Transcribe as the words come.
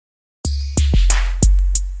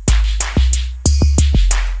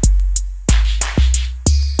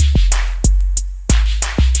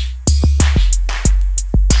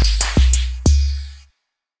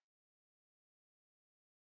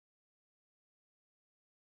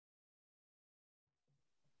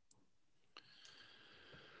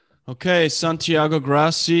Okay, Santiago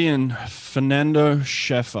Grassi and Fernando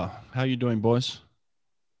Scheffer. How you doing, boys?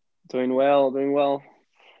 Doing well, doing well.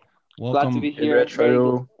 Glad to Welcome, be Hey, here. Rich, how are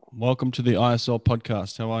you? welcome to the ISL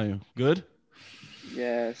podcast. How are you? Good?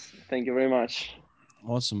 Yes, thank you very much.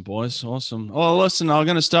 Awesome, boys. Awesome. Oh, listen, I'm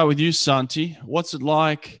going to start with you, Santi. What's it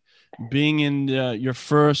like being in your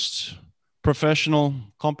first professional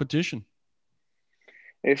competition?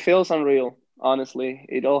 It feels unreal, honestly.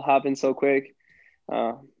 It all happened so quick.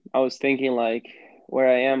 Uh, I was thinking like where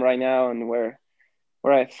I am right now and where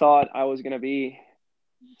I thought I was gonna be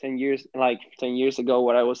 10 years, like 10 years ago.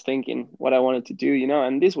 What I was thinking, what I wanted to do,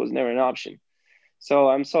 and this was never an option. So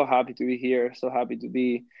I'm so happy to be here. So happy to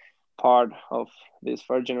be part of this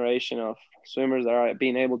first generation of swimmers that are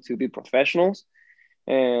being able to be professionals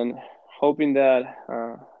and hoping that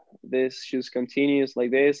this just continues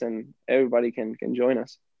like this and everybody can join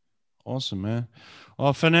us. Awesome, man.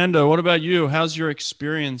 Well, Fernando, what about you? How's your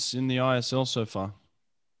experience in the ISL so far?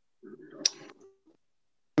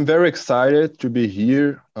 I'm very excited to be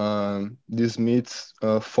here. This meets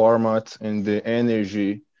format and the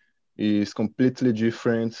energy is completely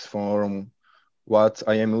different from what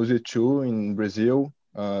I am used to in Brazil.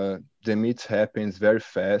 The meet happens very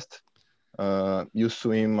fast. You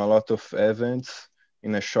swim a lot of events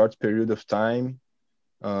in a short period of time.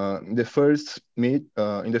 In the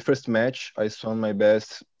first match, I swam my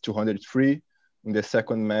best 203. In the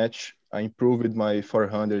second match, I improved my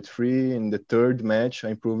 403. In the third match, I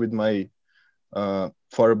improved my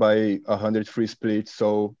 4 by 103 split.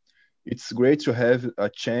 So it's great to have a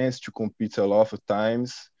chance to compete a lot of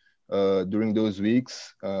times during those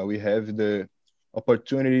weeks. We have the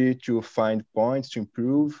opportunity to find points to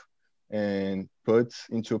improve and put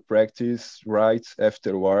into practice right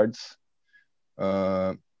afterwards.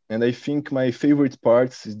 Uh, and I think my favorite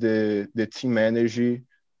parts is the team energy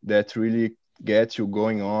that really gets you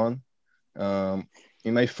going on. Um,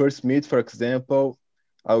 in my first meet, for example,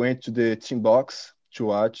 I went to the team box to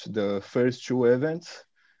watch the first two events,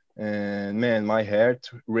 and man, my heart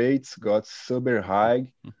rates got super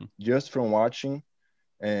high just from watching.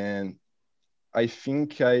 And I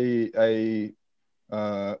think I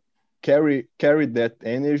uh, carried that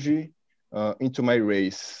energy into my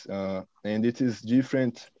race, and it is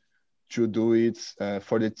different to do it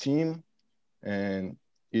for the team, and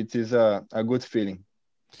it is a good feeling.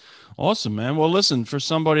 Awesome, man. Well, listen, for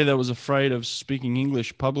somebody that was afraid of speaking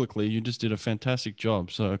English publicly, you just did a fantastic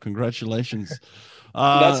job. So, congratulations.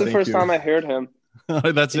 That's the Thank first you. time I heard him.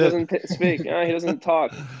 That's He it. doesn't speak. He doesn't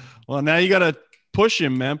talk. Well, now you got to push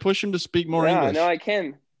him, man. Push him to speak more Yeah, no, English. I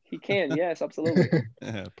can. He can. Yes, absolutely.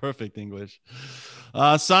 Yeah, perfect English.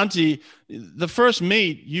 Santi, the first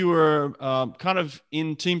meet, you were kind of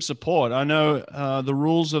in team support. I know the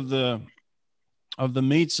rules of the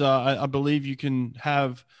meets. I believe you can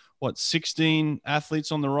have what 16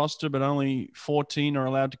 athletes on the roster, but only 14 are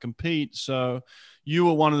allowed to compete. So you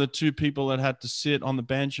were one of the two people that had to sit on the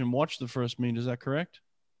bench and watch the first meet. Is that correct?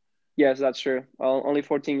 Yes, that's true. Well, only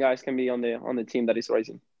 14 guys can be on the team that is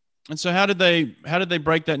racing. And so how did they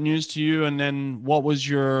break that news to you? And then what was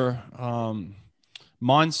your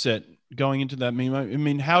mindset going into that meet? I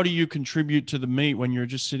mean, how do you contribute to the meet when you're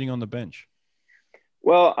just sitting on the bench?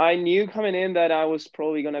 Well, I knew coming in that I was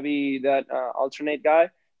probably gonna be that alternate guy.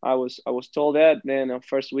 I was told that. Then the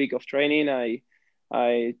first week of training,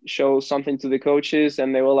 I showed something to the coaches,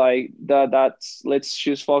 and they were like, "That's let's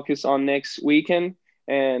just focus on next weekend,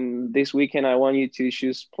 and this weekend I want you to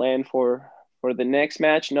just plan for the next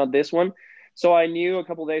match, not this one." So I knew a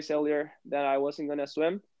couple days earlier that I wasn't gonna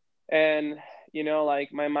swim, and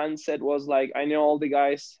like my mindset was like, I know all the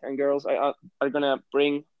guys and girls are gonna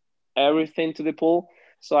bring everything to the pool,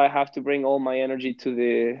 so I have to bring all my energy to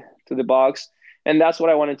the box, and that's what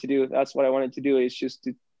I wanted to do. That's what I wanted to do, is just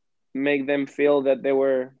to make them feel that there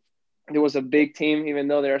was a big team, even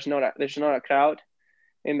though there's not a crowd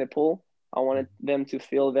in the pool. I wanted them to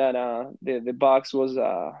feel that the box was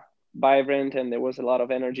vibrant and there was a lot of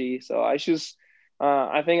energy. So I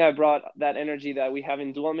think I brought that energy that we have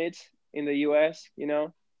in dual meets in the US,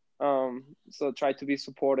 so try to be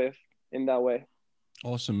supportive in that way.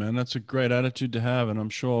 Awesome, man. That's a great attitude to have. And I'm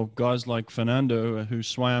sure guys like Fernando, who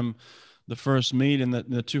swam the first meet in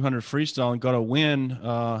the 200 freestyle and got a win,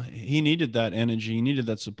 he needed that energy. He needed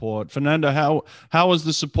that support. Fernando, how was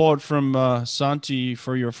the support from Santi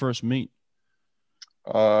for your first meet?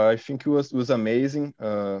 I think it was amazing.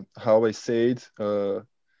 How I said,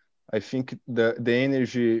 I think the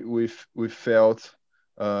energy we felt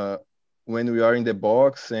uh, when we are in the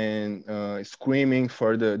box and screaming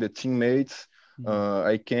for the teammates.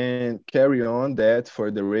 I can carry on that for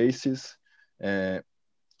the races. Uh,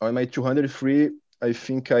 on my 203, I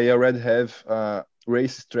think I already have a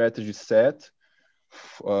race strategy set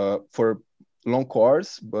for long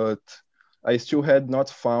course, but I still had not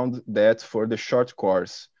found that for the short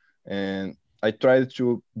course. And I tried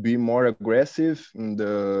to be more aggressive in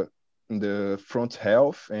the front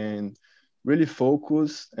half and really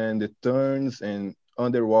focus and the turns and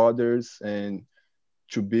underwaters and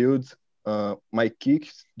to build my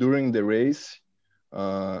kicks during the race.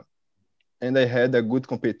 Uh, and I had a good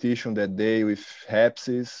competition that day with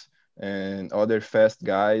Hapsis and other fast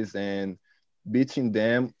guys, and beating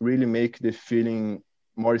them really make the feeling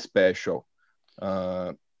more special.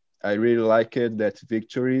 Uh, I really liked that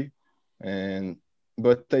victory, and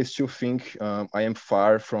but I still think I am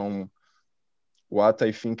far from what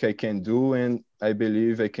I think I can do, and I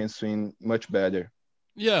believe I can swim much better.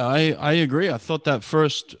 Yeah, I agree. I thought that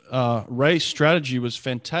first race strategy was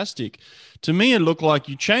fantastic. To me, it looked like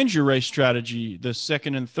you changed your race strategy the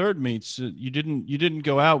second and third meets. You didn't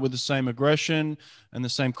go out with the same aggression and the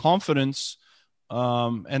same confidence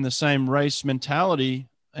and the same race mentality,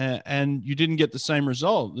 and you didn't get the same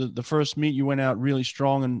result. The first meet you went out really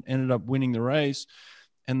strong and ended up winning the race,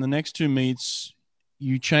 and the next two meets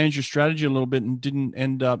you changed your strategy a little bit and didn't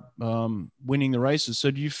end up winning the races. So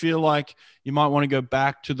do you feel like you might want to go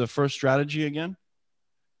back to the first strategy again?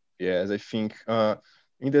 Yes, I think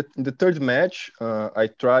in the third match, I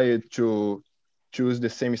tried to choose the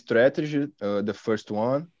same strategy, the first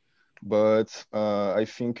one, but I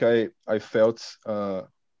think I felt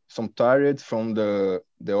some tired from the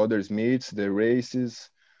others meets, the races,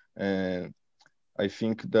 and I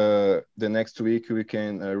think the next week we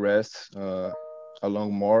can rest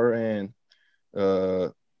along more, and uh,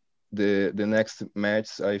 the next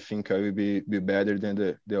match I think I will be better than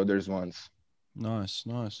the others ones. Nice,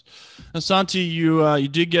 nice. Now, Santi, you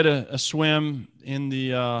did get a swim in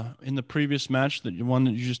the previous match, that one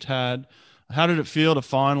that you just had. How did it feel to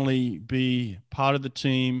finally be part of the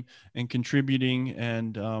team and contributing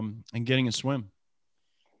and getting a swim?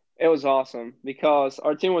 It was awesome because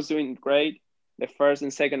our team was doing great. The first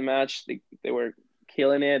and second match, they were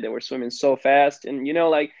killing it. They were swimming so fast. And,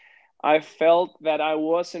 like I felt that I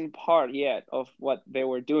wasn't part yet of what they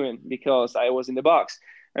were doing because I was in the box.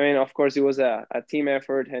 I mean, of course, it was a team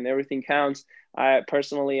effort and everything counts. I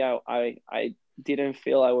personally, I didn't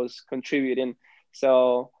feel I was contributing.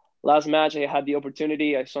 So last match, I had the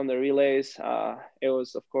opportunity. I saw the relays. It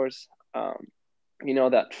was, of course,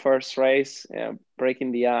 that first race,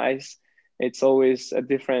 breaking the ice. It's always a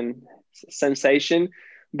different sensation.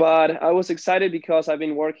 But I was excited because I've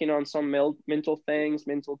been working on some mental things,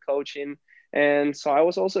 mental coaching. And so I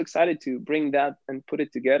was also excited to bring that and put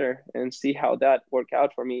it together and see how that worked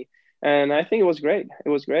out for me. And I think it was great. It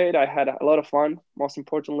was great. I had a lot of fun. Most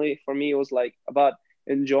importantly, for me, it was like about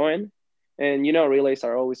enjoying. And, relays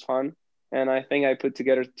are always fun. And I think I put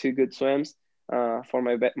together two good swims for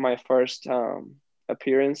my first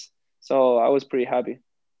appearance. So I was pretty happy.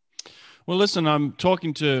 Well, listen, I'm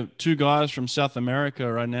talking to two guys from South America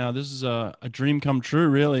right now. This is a dream come true,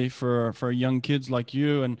 really, for young kids like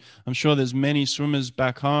you. And I'm sure there's many swimmers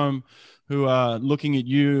back home who are looking at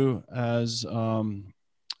you as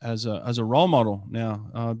a role model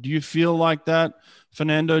now. Do you feel like that,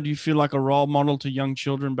 Fernando? Do you feel like a role model to young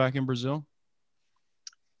children back in Brazil?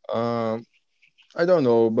 Um, I don't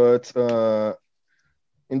know, but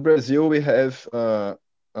in Brazil we have a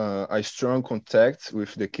strong contact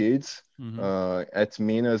with the kids. Mm-hmm. At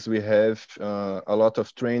Minas we have a lot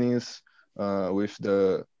of trainings with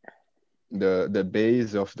the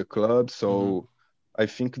base of the club. So Mm-hmm. I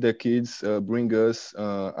think the kids bring us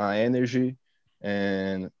our energy,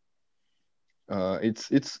 and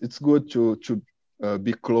it's good to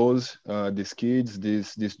be close these kids,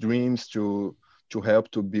 these dreams to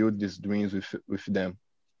help to build these dreams with them.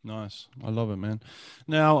 Nice. I love it, man.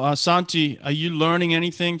 Now, Santi, are you learning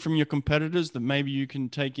anything from your competitors that maybe you can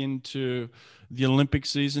take into the Olympic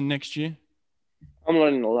season next year? I'm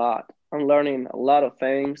learning a lot. I'm learning a lot of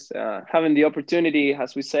things. Having the opportunity,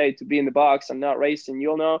 as we say, to be in the box and not racing,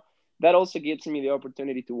 that also gives me the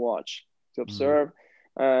opportunity to watch, to Mm. observe.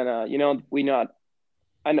 And,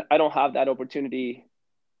 I don't have that opportunity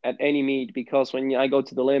at any meet because when I go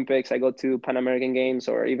to the Olympics, I go to Pan American Games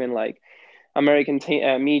or even like American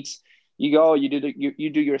meets. You go, you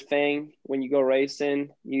do your thing. When you go racing,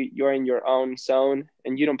 you're in your own zone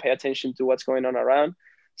and you don't pay attention to what's going on around.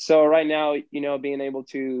 So right now, being able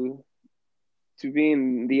to be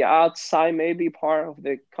in the outside, maybe part of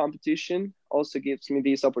the competition, also gives me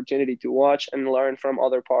this opportunity to watch and learn from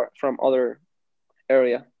other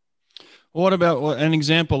area. What about an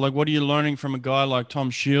example? Like, what are you learning from a guy like Tom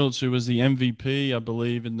Shields, who was the MVP, I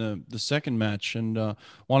believe, in the second match, and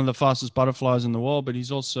one of the fastest butterflies in the world? But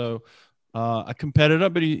he's also a competitor,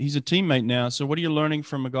 but he's a teammate now. So, what are you learning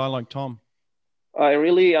from a guy like Tom?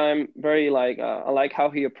 I'm very like I like how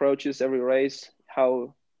he approaches every race,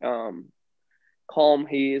 how calm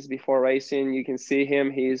he is before racing. You can see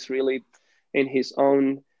him; he's really in his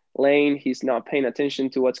own lane. He's not paying attention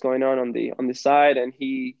to what's going on the side, and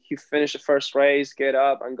he finished the first race, get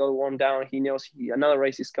up and go warm down. He knows another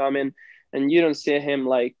race is coming, and you don't see him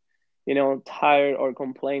like tired or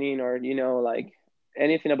complaining or like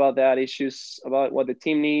anything about that. It's just about what the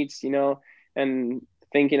team needs, and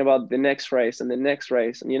thinking about the next race and the next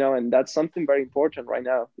race, and that's something very important right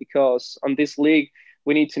now because on this league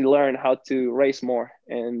we need to learn how to race more,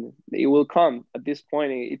 and it will come. At this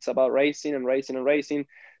point it's about racing and racing and racing.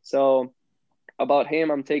 So about him,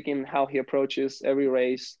 I'm taking how he approaches every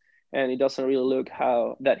race, and it doesn't really look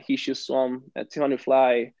how that he should swim at 200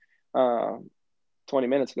 fly 20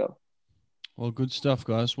 minutes ago. Well, good stuff,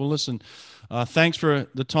 guys. Well, listen, thanks for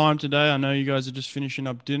the time today. I know you guys are just finishing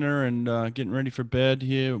up dinner and getting ready for bed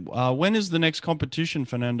here. When is the next competition,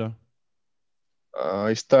 Fernando?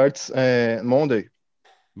 It starts Monday.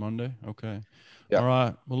 Monday? Okay. Yeah. All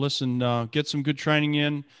right. Well, listen, get some good training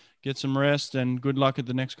in, get some rest, and good luck at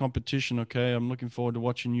the next competition, okay? I'm looking forward to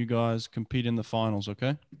watching you guys compete in the finals,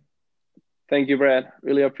 okay? Thank you, Brad.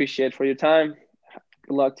 Really appreciate for your time.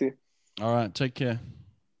 Good luck to you. All right. Take care.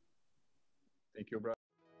 Thank you, bro.